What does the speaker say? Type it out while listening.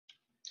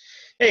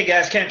Hey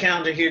guys, Cam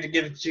Callender here to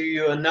give to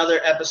you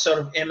another episode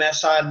of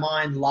MSI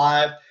Mind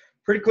Live.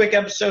 Pretty quick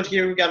episode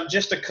here. We've got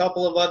just a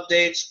couple of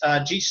updates.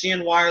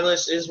 GCN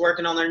Wireless is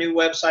working on their new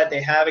website.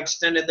 They have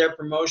extended their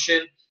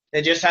promotion.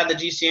 They just had the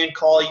GCN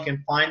call. You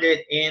can find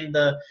it in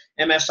the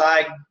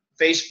MSI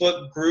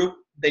Facebook group.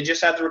 They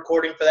just had the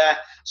recording for that.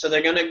 So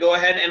they're going to go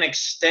ahead and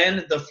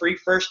extend the free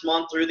first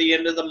month through the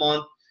end of the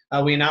month.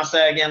 We announced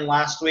that again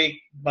last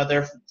week, but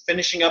they're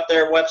finishing up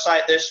their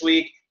website this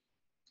week,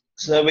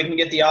 so that we can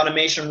get the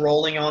automation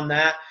rolling on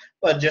that.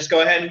 But just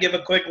go ahead and give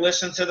a quick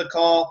listen to the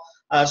call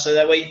so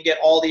that way you can get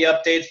all the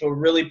updates. We're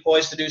really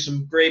poised to do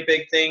some great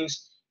big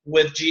things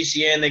with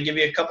GCN. They give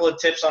you a couple of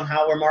tips on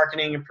how we're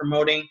marketing and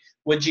promoting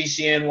with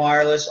GCN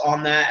Wireless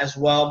on that as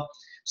well.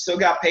 Still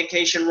got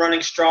Paycation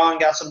running strong,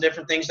 got some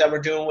different things that we're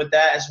doing with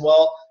that as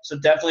well. So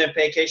definitely if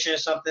Paycation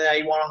is something that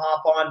you want to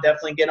hop on,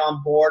 definitely get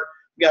on board.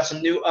 We got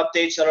some new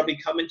updates that will be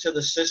coming to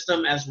the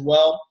system as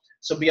well.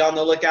 So be on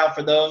the lookout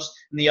for those.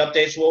 And the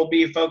updates will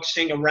be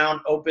focusing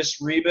around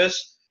Opus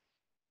Rebus,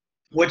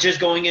 which is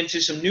going into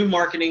some new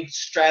marketing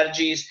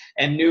strategies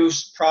and new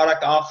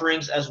product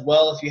offerings as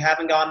well. If you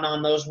haven't gotten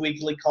on those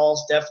weekly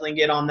calls, definitely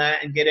get on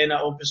that and get into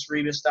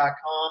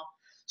opusrebus.com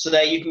so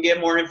that you can get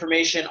more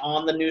information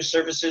on the new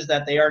services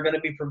that they are going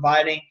to be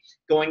providing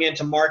going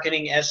into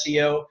marketing,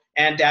 SEO,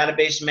 and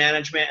database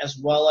management, as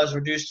well as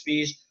reduced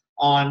fees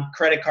on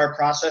credit card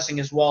processing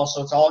as well.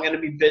 So it's all going to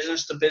be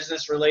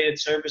business-to-business related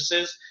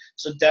services.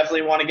 So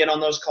definitely want to get on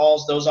those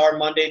calls. Those are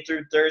Monday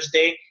through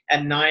Thursday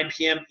at 9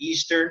 p.m.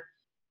 Eastern.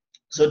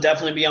 So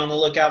definitely be on the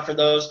lookout for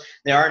those.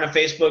 They are in a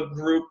Facebook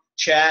group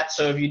chat.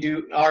 So if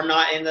you are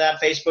not into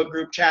that Facebook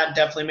group chat,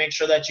 definitely make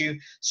sure that you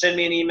send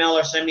me an email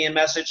or send me a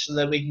message so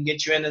that we can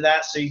get you into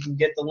that so you can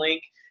get the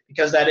link,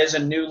 because that is a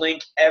new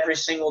link every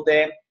single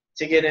day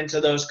to get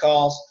into those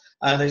calls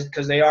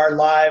because they are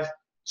live.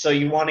 So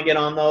you want to get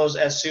on those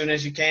as soon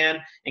as you can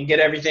and get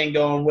everything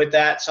going with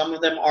that. Some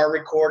of them are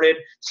recorded,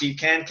 so you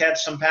can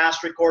catch some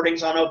past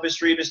recordings on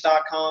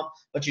opusrebus.com,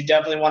 but you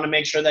definitely want to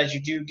make sure that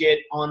you do get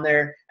on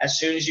there as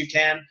soon as you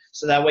can,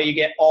 so that way you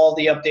get all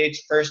the updates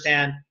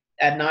firsthand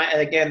at 9.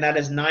 Again, that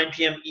is 9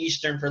 p.m.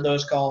 Eastern for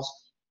those calls.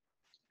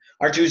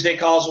 Our Tuesday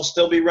calls will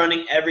still be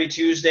running every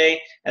Tuesday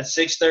at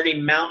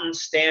 6:30 Mountain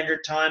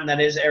Standard Time.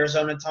 That is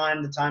Arizona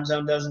time. The time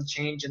zone doesn't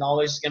change. It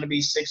always is going to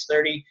be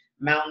 6:30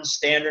 Mountain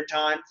Standard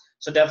Time.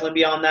 So definitely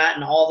be on that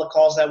and all the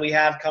calls that we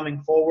have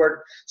coming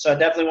forward. So I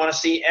definitely want to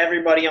see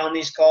everybody on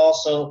these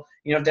calls. So,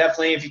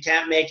 definitely if you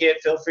can't make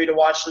it, feel free to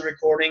watch the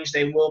recordings.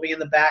 They will be in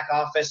the back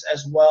office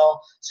as well.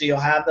 So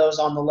you'll have those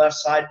on the left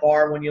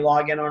sidebar when you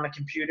log in on a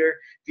computer.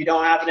 If you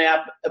don't have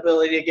an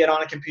ability to get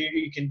on a computer,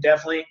 you can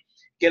definitely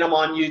get them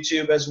on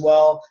YouTube as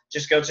well.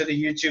 Just go to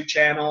the YouTube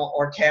channel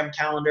or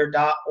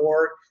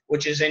camcallender.org,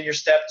 which is in your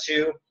step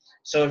 2.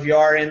 So if you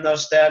are in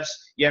those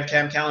steps, you have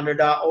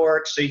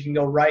camcallender.org, so you can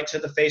go right to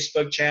the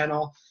Facebook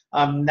channel.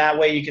 That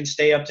way you can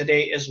stay up to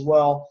date as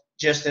well,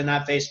 just in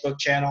that Facebook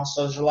channel.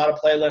 So there's a lot of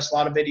playlists, a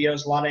lot of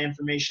videos, a lot of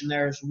information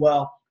there as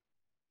well.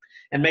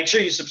 And make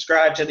sure you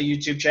subscribe to the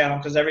YouTube channel,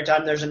 because every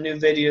time there's a new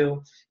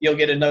video, you'll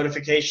get a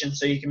notification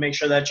so you can make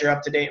sure that you're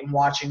up to date and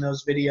watching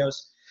those videos.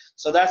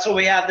 So that's what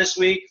we have this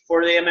week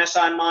for the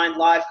MSI Mind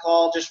live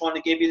call. Just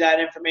wanted to give you that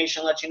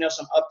information, let you know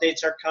some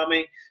updates are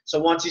coming. So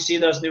once you see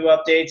those new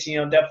updates,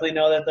 definitely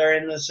know that they're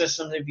in the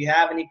system. If you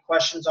have any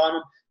questions on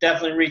them,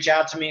 definitely reach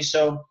out to me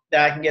so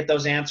that I can get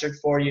those answered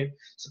for you.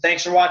 So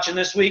thanks for watching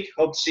this week.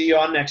 Hope to see you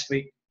on next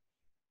week.